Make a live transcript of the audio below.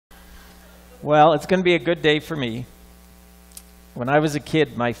Well, it's going to be a good day for me. When I was a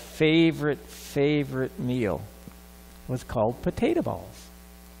kid, my favorite meal was called potato balls.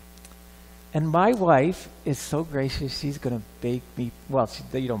 And my wife is so gracious, she's going to bake me, well,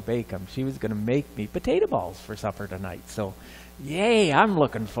 you don't bake them. She was going to make me potato balls for supper tonight. So, yay, I'm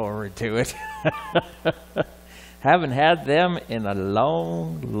looking forward to it. Haven't had them in a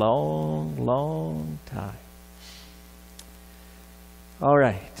long time. All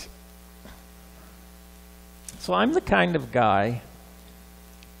right. So I'm the kind of guy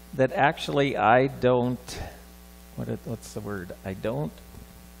that actually I don't, what's the word? I don't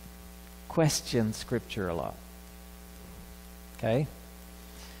question Scripture a lot. Okay?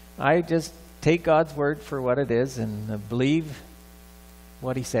 I just take God's word for what it is and believe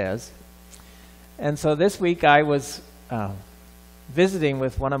what He says. And so this week I was visiting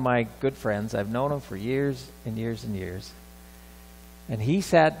with one of my good friends. I've known him for years and years and years. And he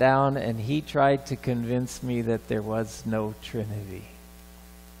sat down and he tried to convince me that there was no Trinity.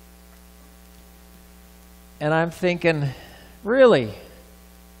 And I'm thinking, really?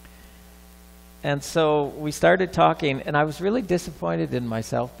 And so we started talking, and I was really disappointed in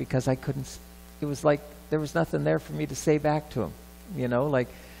myself because I couldn't, it was like there was nothing there for me to say back to him. You know, like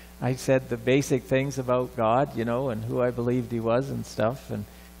I said the basic things about God, you know, and who I believed He was and stuff. And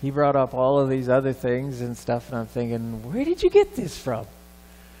he brought up all of these other things and stuff, and I'm thinking, where did you get this from?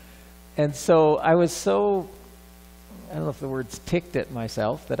 And so I was so, I don't know if the word's ticked at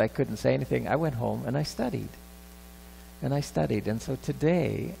myself that I couldn't say anything. I went home and I studied. And I studied. And so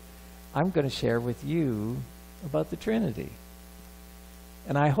today, I'm going to share with you about the Trinity.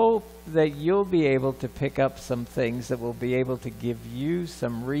 And I hope that you'll be able to pick up some things that will be able to give you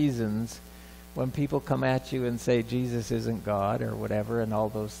some reasons when people come at you and say Jesus isn't God or whatever and all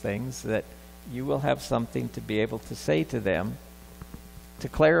those things, that you will have something to be able to say to them to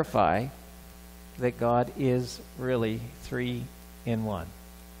clarify that God is really three in one.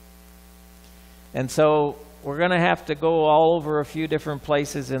 And so we're going to have to go all over a few different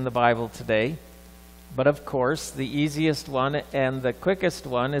places in the Bible today. But of course, the easiest one and the quickest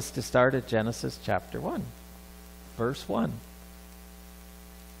one is to start at Genesis chapter 1, verse 1.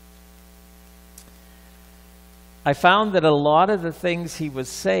 I found that a lot of the things he was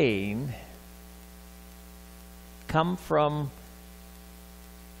saying come from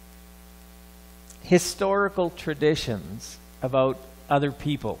historical traditions about other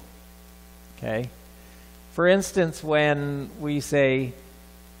people. Okay? For instance, when we say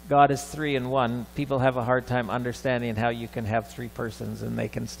God is three in one, people have a hard time understanding how you can have three persons and they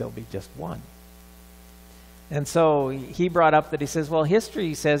can still be just one. And so he brought up that he says, well,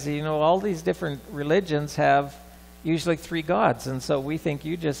 history says, you know, all these different religions have usually three gods. And so we think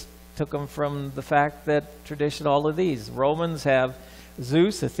you just took them from the fact that tradition, all of these. Romans have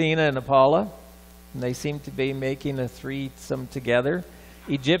Zeus, Athena, and Apollo. And they seem to be making a threesome together.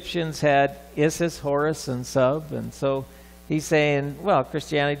 Egyptians had Isis, Horus, and Sub. And so he's saying, well,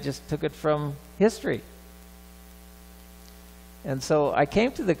 Christianity just took it from history. And so I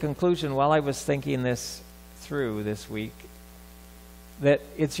came to the conclusion while I was thinking this through this week that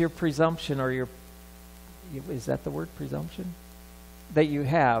it's your presumption, or your, is that the word, presumption? That you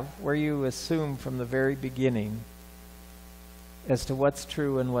have, where you assume from the very beginning as to what's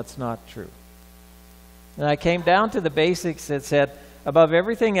true and what's not true. And I came down to the basics that said, above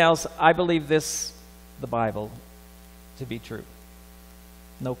everything else, I believe this, the Bible, to be true.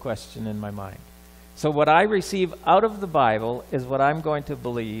 No question in my mind. So what I receive out of the Bible is what I'm going to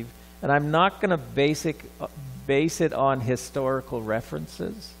believe, and I'm not going to base it on historical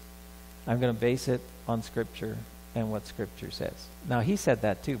references. I'm going to base it on Scripture and what Scripture says. Now, he said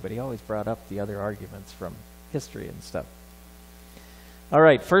that too, but he always brought up the other arguments from history and stuff. All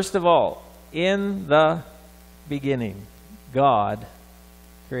right, first of all, in the beginning, God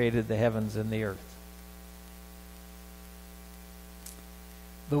created the heavens and the earth.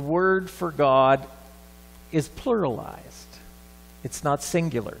 The word for God is pluralized. It's not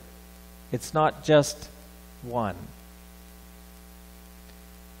singular. It's not just one.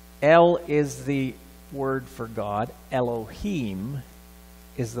 El is the word for God. Elohim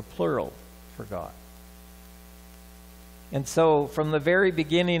is the plural for God. And so from the very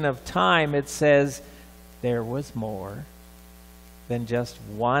beginning of time, it says there was more than just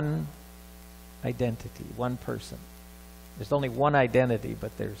one identity, one person. There's only one identity,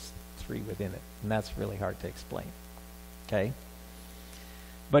 but there's three within it. And that's really hard to explain. Okay?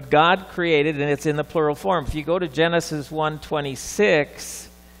 But God created, and it's in the plural form. If you go to Genesis 1:26,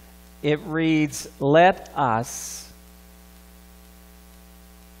 it reads, let us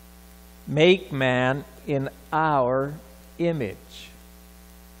make man in our image.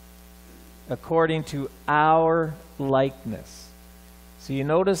 according to our likeness. So you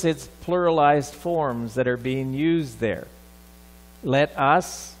notice it's pluralized forms that are being used there. Let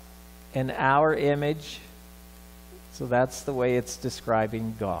us in our image. So that's the way it's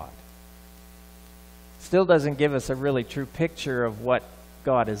describing God. Still doesn't give us a really true picture of what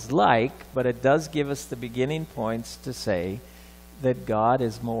God is like, but it does give us the beginning points to say that God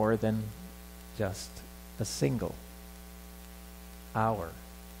is more than just a single. Our.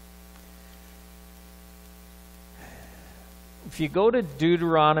 If you go to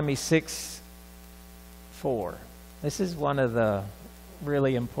Deuteronomy 6:4, this is one of the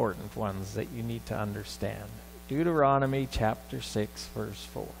really important ones that you need to understand. Deuteronomy chapter 6, verse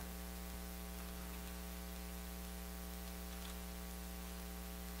 4.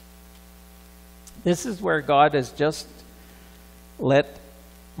 This is where God has just let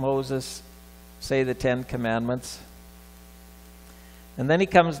Moses say the 10 Commandments. And then he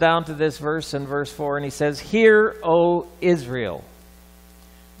comes down to this verse in verse 4 and he says, "Hear, O Israel,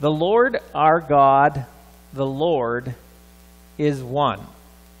 the Lord our God, the Lord is one."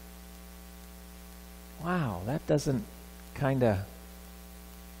 Wow, that doesn't kind of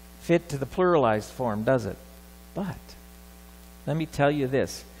fit to the pluralized form, does it? But let me tell you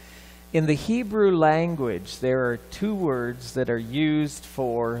this. In the Hebrew language, there are two words that are used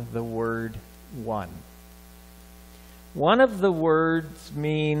for the word one. One of the words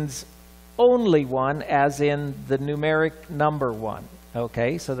means only one, as in the numeric number one.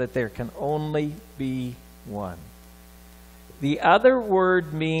 Okay, so that there can only be one. The other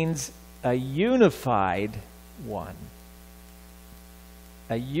word means a unified one.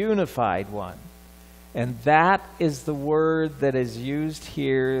 A unified one. And that is the word that is used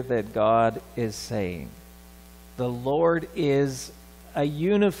here that God is saying. The Lord is a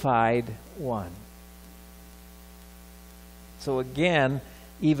unified one. So again,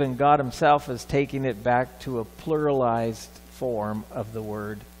 even God himself is taking it back to a pluralized form of the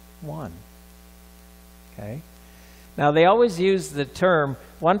word one. Okay? Now they always use the term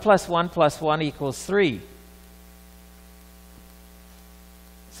 1 + 1 + 1 = 3.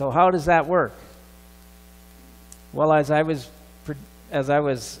 So how does that work? Well, as I was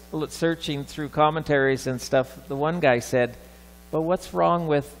searching through commentaries and stuff, the one guy said, "But what's wrong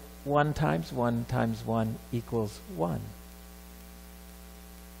with 1 × 1 × 1 = 1?"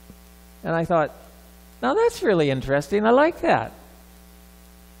 And I thought, now that's really interesting. I like that.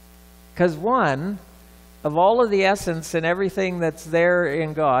 Because 1, of all of the essence and everything that's there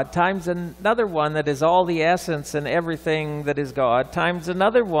in God, times another one that is all the essence and everything that is God, times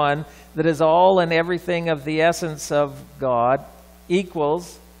another one that is all and everything of the essence of God,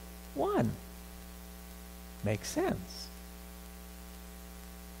 equals 1. Makes sense.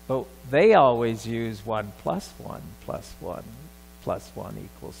 But they always use 1 + 1 + 1 + 1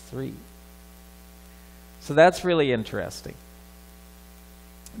 = 3. So that's really interesting.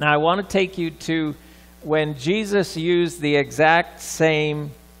 Now I want to take you to when Jesus used the exact same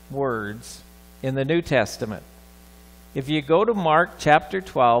words in the New Testament. If you go to Mark chapter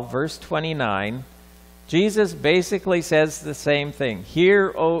 12, verse 29, Jesus basically says the same thing.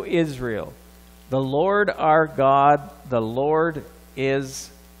 "Hear, O Israel, the Lord our God, the Lord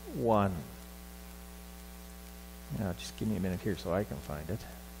is one." Now, just give me a minute here so I can find it.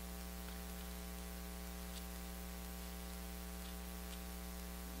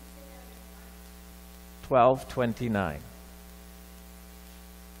 12:29.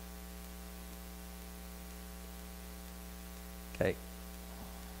 Okay.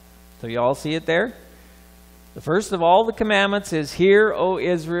 So you all see it there? The first of all the commandments is, "Hear, O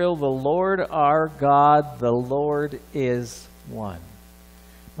Israel, the Lord our God, the Lord is one."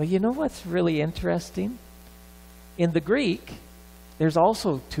 Well, you know what's really interesting? In the Greek, there's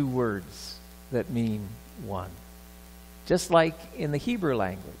also 2 words that mean one, just like in the Hebrew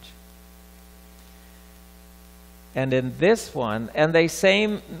language. And in this one, and they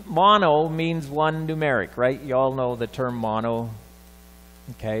say mono means 1 numeric, right? You all know the term mono,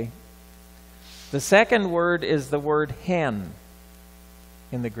 okay? The second word is the word hen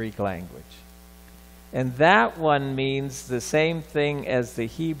in the Greek language. And that one means the same thing as the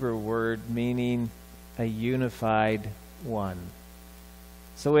Hebrew word, meaning a unified one.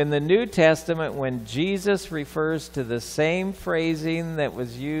 So in the New Testament, when Jesus refers to the same phrasing that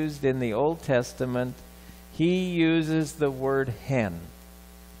was used in the Old Testament, he uses the word hen,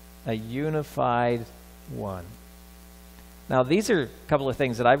 a unified one. Now, these are a couple of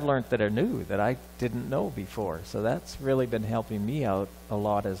things that I've learned that are new, that I didn't know before. So that's really been helping me out a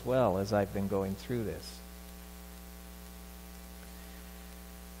lot as well as I've been going through this.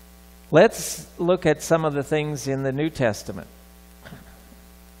 Let's look at some of the things in the New Testament.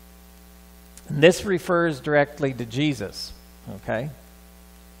 And this refers directly to Jesus, okay?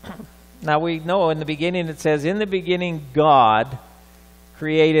 Now we know in the beginning it says, in the beginning God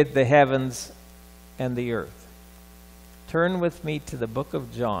created the heavens and the earth. Turn with me to the book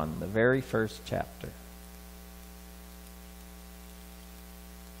of John, the very first chapter.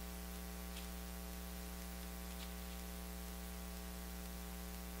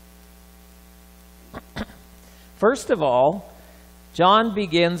 First of all, John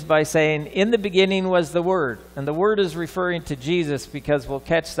begins by saying, in the beginning was the Word. And the Word is referring to Jesus, because we'll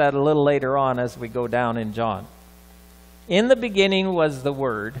catch that a little later on as we go down in John. In the beginning was the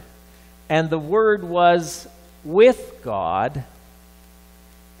Word, and the Word was with God,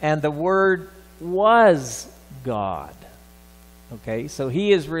 and the Word was God. Okay, so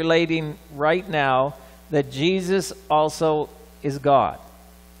he is relating right now that Jesus also is God.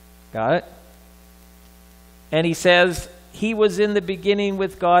 Got it? And he says, he was in the beginning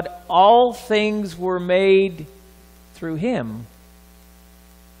with God. All things were made through him.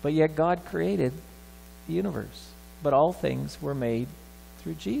 But yet God created the universe. But all things were made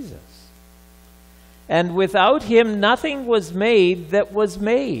through Jesus. And without him, nothing was made that was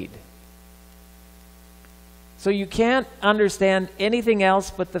made. So you can't understand anything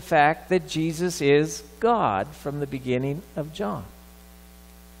else but the fact that Jesus is God from the beginning of John.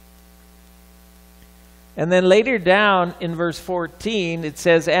 And then later down in verse 14, it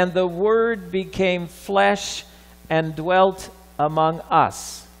says, and the Word became flesh and dwelt among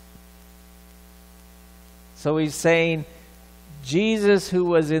us. So he's saying, Jesus, who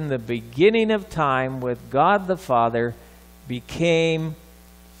was in the beginning of time with God the Father, became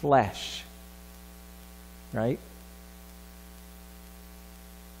flesh. Right?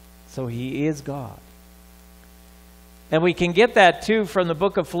 So he is God. And we can get that too from the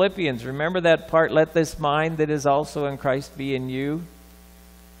book of Philippians. Remember that part, let this mind that is also in Christ be in you?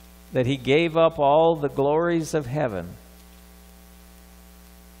 That he gave up all the glories of heaven.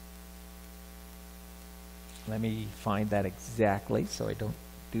 Let me find that exactly so I don't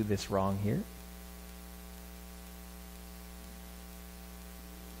do this wrong here.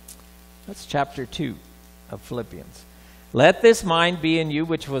 That's chapter 2 of Philippians. Let this mind be in you,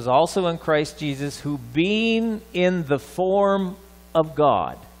 which was also in Christ Jesus, who being in the form of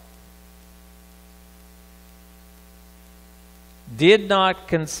God, did not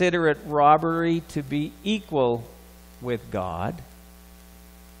consider it robbery to be equal with God,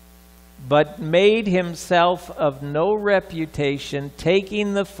 but made himself of no reputation,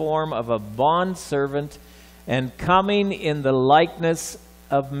 taking the form of a bondservant and coming in the likeness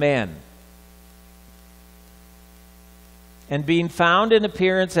of men. And being found in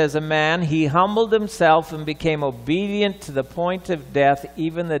appearance as a man, he humbled himself and became obedient to the point of death,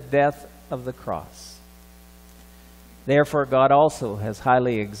 even the death of the cross. Therefore God also has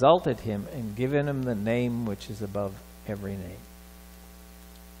highly exalted him and given him the name which is above every name.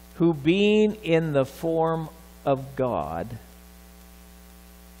 Who being in the form of God,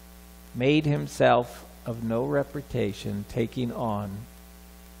 made himself of no reputation, taking on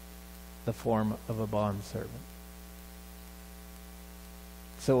the form of a bondservant.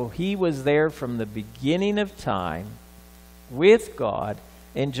 So he was there from the beginning of time with God,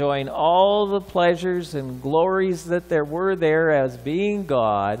 enjoying all the pleasures and glories that there were there as being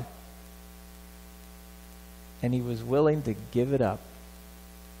God, and he was willing to give it up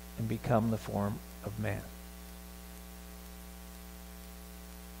and become the form of man.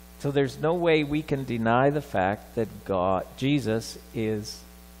 So there's no way we can deny the fact that Jesus is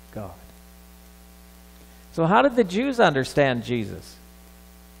God. So how did the Jews understand Jesus?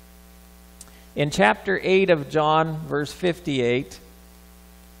 In chapter 8 of John, verse 58,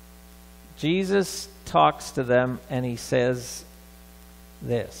 Jesus talks to them and he says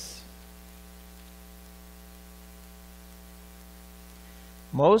this.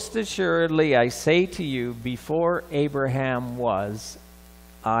 Most assuredly, I say to you, before Abraham was,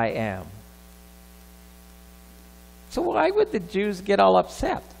 I am. So why would the Jews get all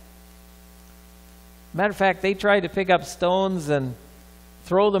upset? Matter of fact, they tried to pick up stones and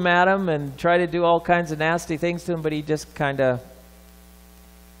throw them at him and try to do all kinds of nasty things to him, but he just kind of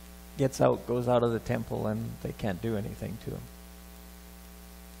goes out of the temple, and they can't do anything to him.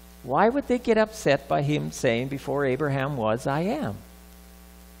 Why would they get upset by him saying, before Abraham was, I am?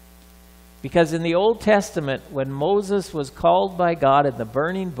 Because in the Old Testament, when Moses was called by God in the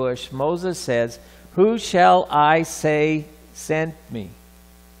burning bush, Moses says, who shall I say sent me?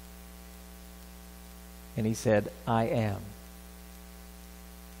 And he said, I am.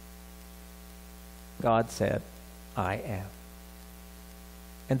 God said, I am.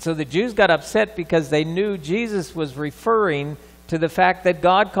 And so the Jews got upset because they knew Jesus was referring to the fact that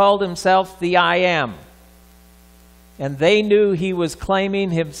God called himself the I Am. And they knew he was claiming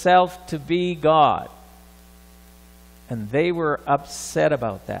himself to be God. And they were upset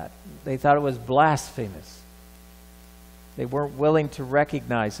about that. They thought it was blasphemous. They weren't willing to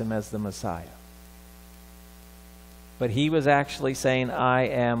recognize him as the Messiah. But he was actually saying, I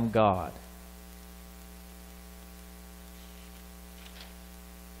am God.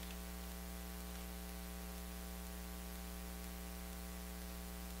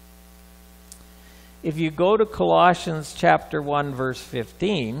 If you go to Colossians chapter 1, verse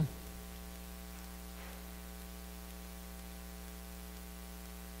 15,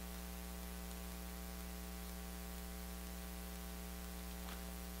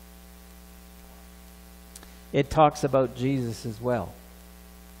 it talks about Jesus as well.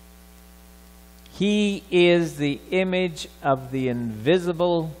 He is the image of the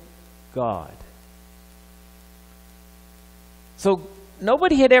invisible God. So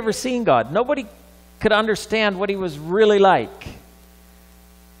nobody had ever seen God. Nobody could understand what he was really like,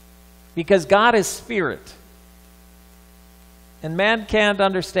 because God is spirit, and man can't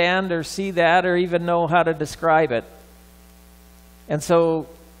understand or see that or even know how to describe it. And so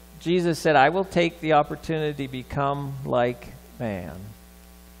Jesus said, I will take the opportunity to become like man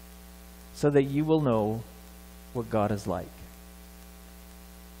so that you will know what God is like.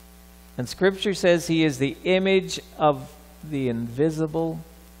 And Scripture says he is the image of the invisible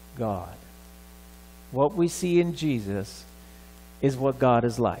God. What we see in Jesus is what God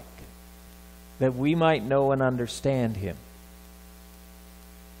is like, that we might know and understand him.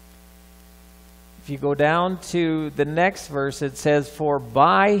 If you go down to the next verse, it says, for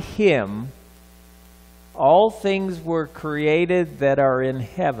by him all things were created that are in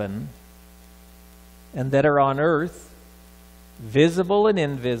heaven and that are on earth, visible and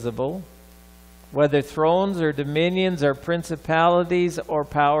invisible, whether thrones or dominions or principalities or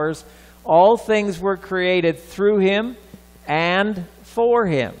powers. All things were created through him and for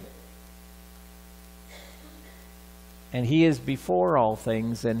him. And he is before all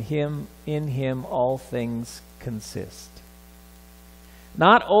things, and in him all things consist.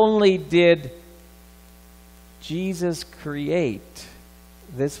 Not only did Jesus create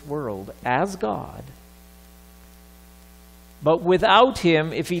this world as God, but without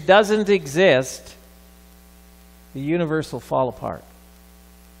him, if he doesn't exist, the universe will fall apart.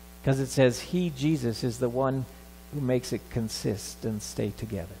 Because it says he, Jesus, is the one who makes it consist and stay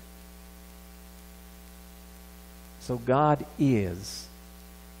together. So God is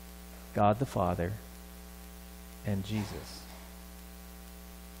God the Father and Jesus.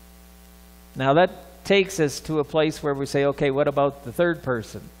 Now that takes us to a place where we say, okay, what about the third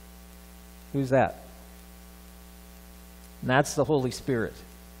person? Who's that? And that's the Holy Spirit.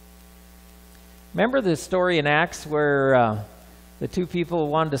 Remember the story in Acts where the two people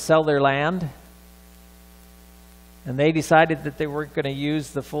wanted to sell their land, and they decided that they weren't going to use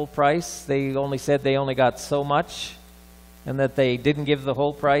the full price. They only said they only got so much, and that they didn't give the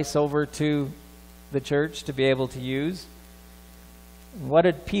whole price over to the church to be able to use. What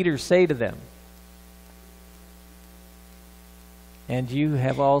did Peter say to them? And you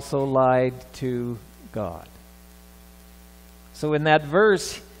have also lied to God. So in that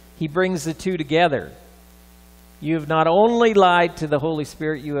verse, he brings the two together. You have not only lied to the Holy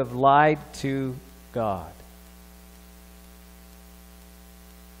Spirit, you have lied to God.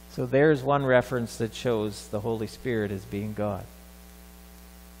 So there's one reference that shows the Holy Spirit as being God.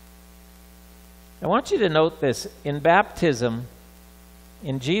 I want you to note this. In baptism,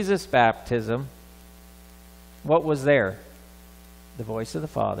 in Jesus' baptism, what was there? The voice of the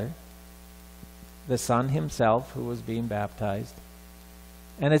Father, the Son himself who was being baptized,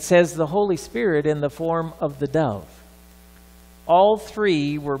 and it says the Holy Spirit in the form of the dove. All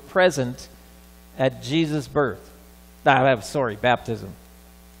three were present at Jesus' birth. Baptism.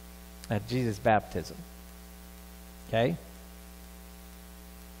 At Jesus' baptism. Okay?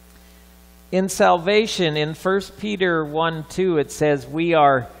 In salvation, in 1 Peter 1:2, it says, we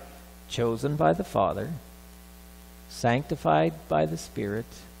are chosen by the Father, sanctified by the Spirit,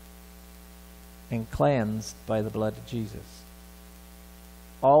 and cleansed by the blood of Jesus.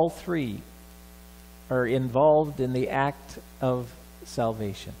 All three are involved in the act of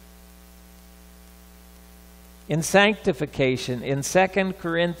salvation. In sanctification, in 2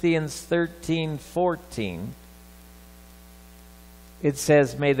 Corinthians 13:14, it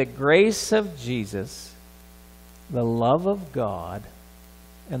says, may the grace of Jesus, the love of God,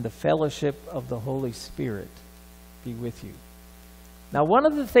 and the fellowship of the Holy Spirit be with you. Now, one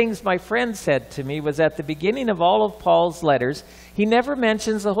of the things my friend said to me was at the beginning of all of Paul's letters, he never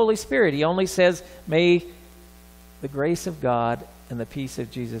mentions the Holy Spirit. He only says, may the grace of God and the peace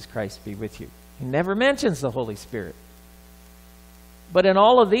of Jesus Christ be with you. He never mentions the Holy Spirit. But in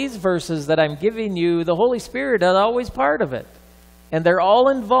all of these verses that I'm giving you, the Holy Spirit is always part of it. And they're all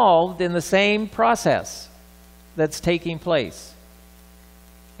involved in the same process that's taking place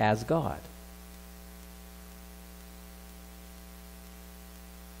as God.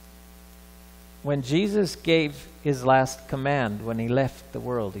 When Jesus gave his last command when he left the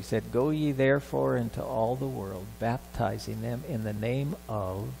world, he said, "Go ye therefore into all the world, baptizing them in the name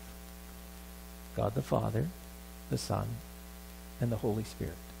of God the Father, the Son, and the Holy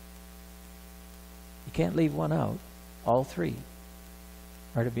Spirit." You can't leave one out. All three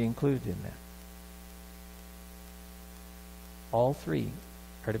are to be included in that. All three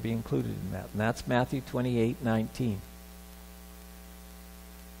are to be included in that. And that's Matthew 28:19.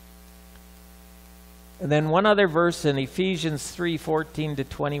 And then one other verse in Ephesians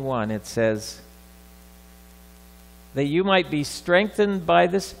 3:14-21, it says, that you might be strengthened by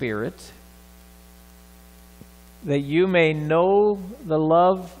the Spirit, that you may know the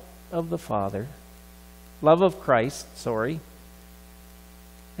love of the Father, love of Christ,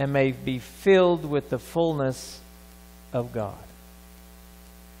 and may be filled with the fullness of God.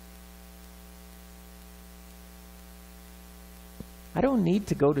 I don't need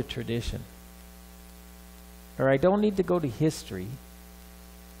to go to tradition. Or I don't need to go to history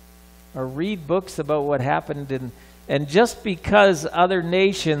or read books about what happened. And just because other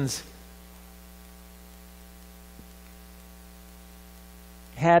nations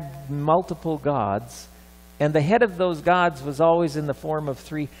had multiple gods, and the head of those gods was always in the form of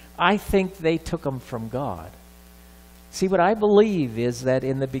three, I think they took them from God. See, what I believe is that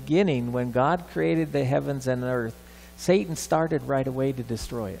in the beginning, when God created the heavens and earth, Satan started right away to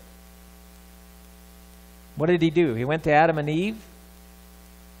destroy it. What did he do? He went to Adam and Eve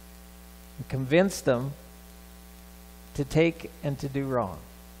and convinced them to take and to do wrong.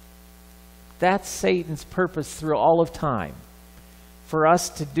 That's Satan's purpose through all of time. For us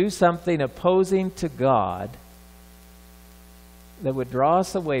to do something opposing to God that would draw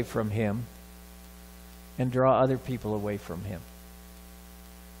us away from him and draw other people away from him.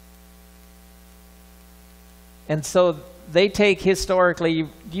 And so they take historically,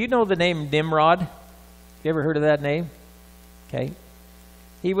 do you know the name Nimrod? You ever heard of that name? Okay.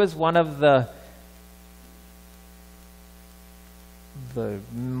 He was one of the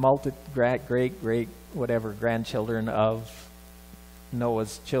great whatever grandchildren of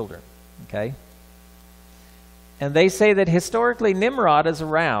Noah's children. Okay. And they say that historically Nimrod is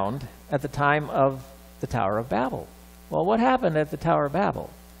around at the time of the Tower of Babel. Well, what happened at the Tower of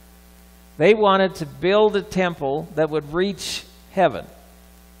Babel? They wanted to build a temple that would reach heaven.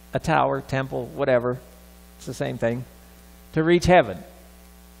 A tower, temple, whatever. It's the same thing. To reach heaven.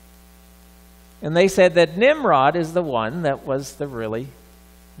 And they said that Nimrod is the one that was the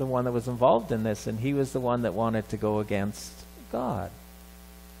one that was involved in this, and he was the one that wanted to go against God.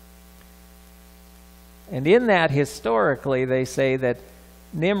 And in that, historically, they say that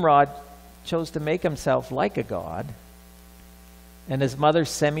Nimrod chose to make himself like a god, and his mother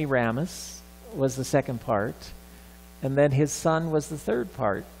Semiramis was the second part, and then his son was the third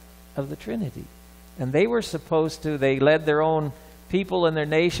part of the Trinity. And they were supposed to, they led their own people and their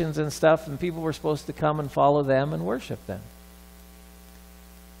nations and stuff, and people were supposed to come and follow them and worship them.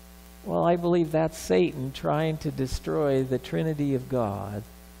 Well, I believe that's Satan trying to destroy the Trinity of God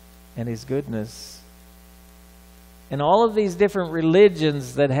and his goodness. And all of these different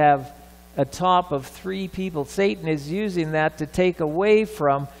religions that have a top of three people, Satan is using that to take away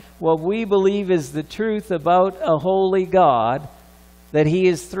from what we believe is the truth about a holy God, that he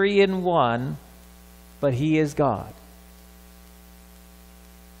is three in one, but he is God.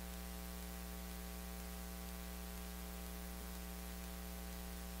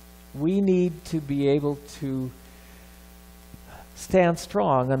 We need to be able to stand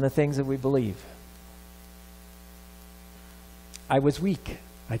strong on the things that we believe. I was weak.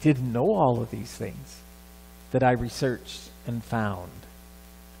 I didn't know all of these things that I researched and found.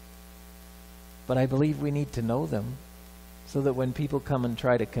 But I believe we need to know them so that when people come and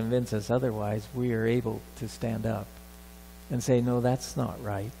try to convince us otherwise, we are able to stand up and say, no, that's not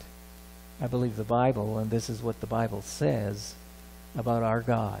right. I believe the Bible, and this is what the Bible says about our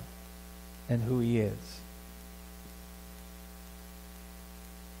God and who he is.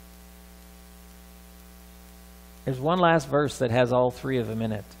 There's one last verse that has all three of them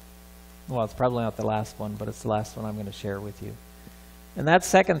in it. Well, it's probably not the last one, but it's the last one I'm going to share with you. And that's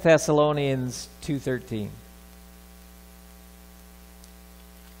 2 Thessalonians 2:13.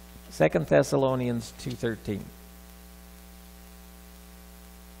 2 Thessalonians 2:13.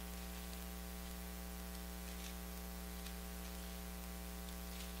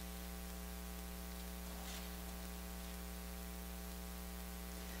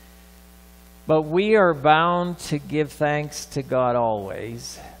 But we are bound to give thanks to God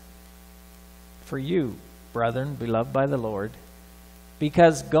always for you, brethren, beloved by the Lord,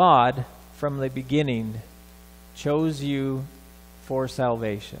 because God, from the beginning, chose you for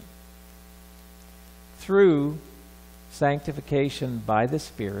salvation through sanctification by the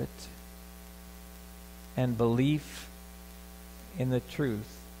Spirit and belief in the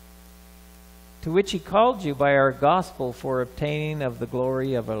truth, to which He called you by our gospel for obtaining of the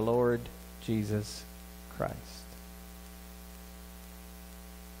glory of our Lord Jesus Christ.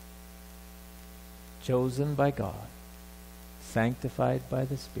 Chosen by God, sanctified by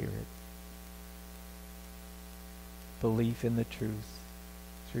the Spirit, belief in the truth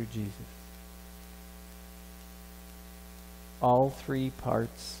through Jesus. All three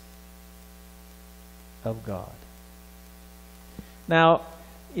parts of God. Now,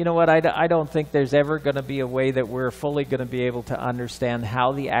 you know what? I don't think there's ever going to be a way that we're fully going to be able to understand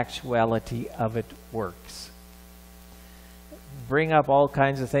how the actuality of it works. Bring up all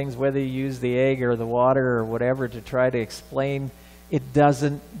kinds of things, whether you use the egg or the water or whatever to try to explain, it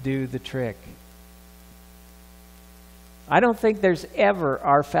doesn't do the trick. I don't think there's ever,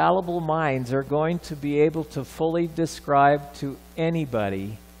 our fallible minds are going to be able to fully describe to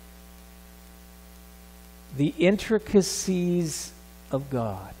anybody the intricacies of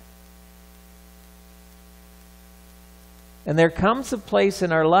God. And there comes a place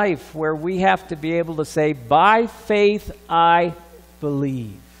in our life where we have to be able to say, by faith I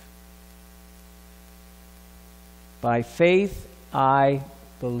believe. By faith I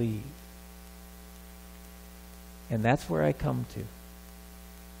believe. And that's where I come to.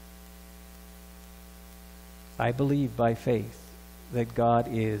 I believe by faith that God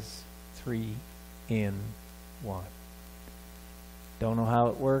is 3 in 1. Don't know how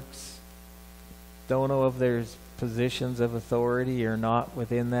it works. Don't know if there's positions of authority or not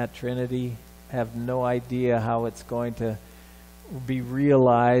within that Trinity. Have no idea how it's going to be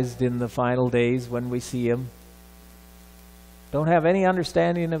realized in the final days when we see Him. Don't have any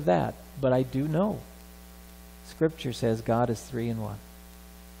understanding of that, but I do know. Scripture says God is 3 in 1.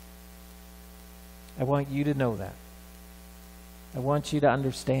 I want you to know that. I want you to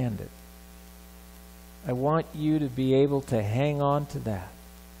understand it. I want you to be able to hang on to that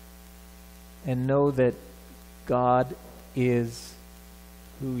and know that God is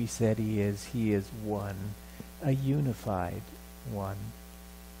who He said He is. He is one, a unified one.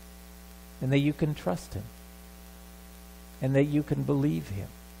 And that you can trust Him. And that you can believe Him.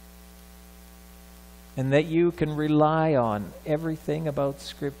 And that you can rely on everything about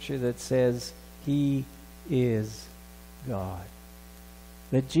Scripture that says He is God.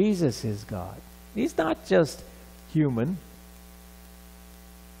 That Jesus is God. He's not just human.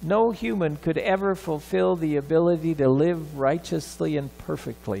 No human could ever fulfill the ability to live righteously and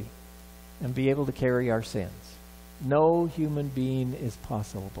perfectly and be able to carry our sins. No human being is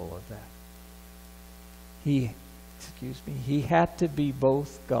possible of that. He had to be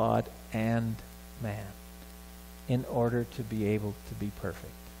both God and man in order to be able to be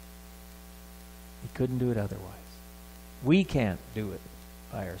perfect. He couldn't do it otherwise. We can't do it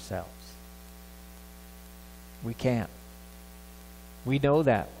by ourselves. We can't. We know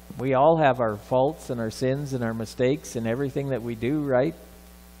that. We all have our faults and our sins and our mistakes and everything that we do, right?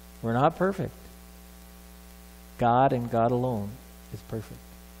 We're not perfect. God and God alone is perfect.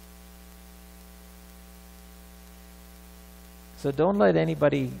 So don't let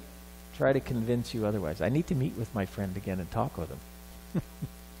anybody try to convince you otherwise. I need to meet with my friend again and talk with him.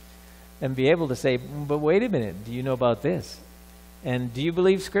 And be able to say, but wait a minute, do you know about this? And do you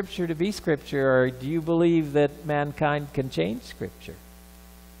believe Scripture to be Scripture, or do you believe that mankind can change Scripture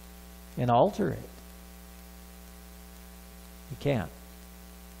and alter it? You can't.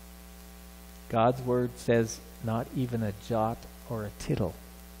 God's Word says not even a jot or a tittle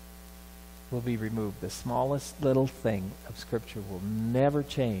will be removed. The smallest little thing of Scripture will never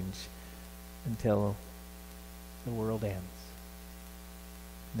change until the world ends.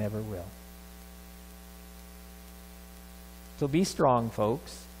 Never will. So be strong,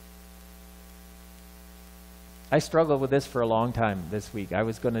 folks. I struggled with this for a long time this week. I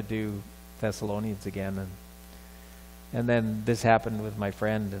was going to do Thessalonians again, and then this happened with my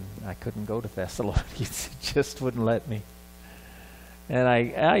friend, and I couldn't go to Thessalonians. It just wouldn't let me. And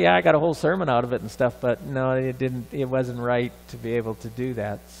I got a whole sermon out of it and stuff, but no, it wasn't right to be able to do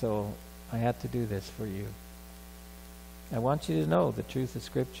that, so I had to do this for you. I want you to know the truth of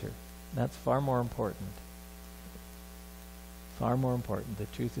Scripture. That's far more important. Far more important, the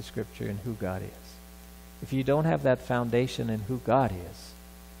truth of Scripture and who God is. If you don't have that foundation in who God is,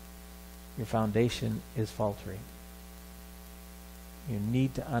 your foundation is faltering. You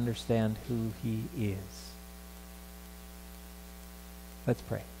need to understand who he is. Let's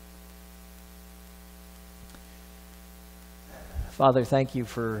pray. Father, thank you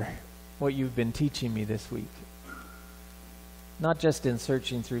for what you've been teaching me this week. Not just in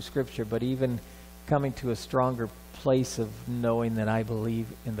searching through Scripture, but even coming to a stronger place of knowing that I believe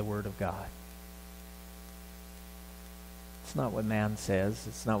in the Word of God. It's not what man says.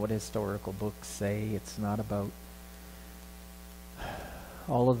 It's not what historical books say. It's not about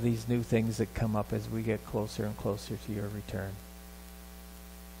all of these new things that come up as we get closer and closer to your return.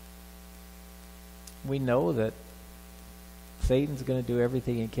 We know that Satan's going to do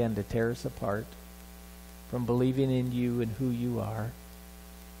everything he can to tear us apart from believing in you and who you are,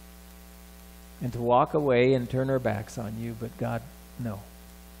 and to walk away and turn our backs on you. But God, no,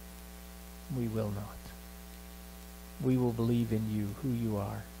 we will not. We will believe in you, who you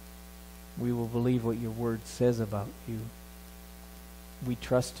are. We will believe what your word says about you. We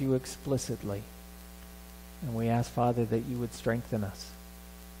trust you explicitly, and we ask, Father, that you would strengthen us.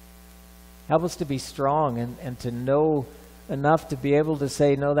 Help us to be strong and to know enough to be able to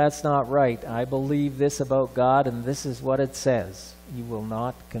say, no, that's not right. I believe this about God, and this is what it says. You will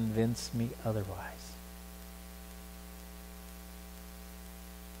not convince me otherwise.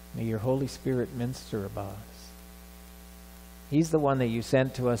 May your Holy Spirit minister about us. He's the one that you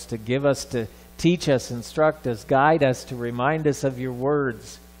sent to us to give us, to teach us, instruct us, guide us, to remind us of your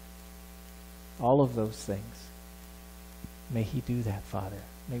words. All of those things. May he do that, Father.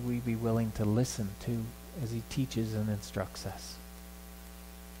 May we be willing to listen to as he teaches and instructs us.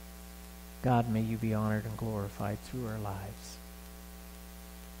 God, may you be honored and glorified through our lives.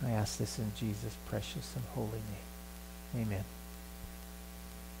 I ask this in Jesus' precious and holy name. Amen.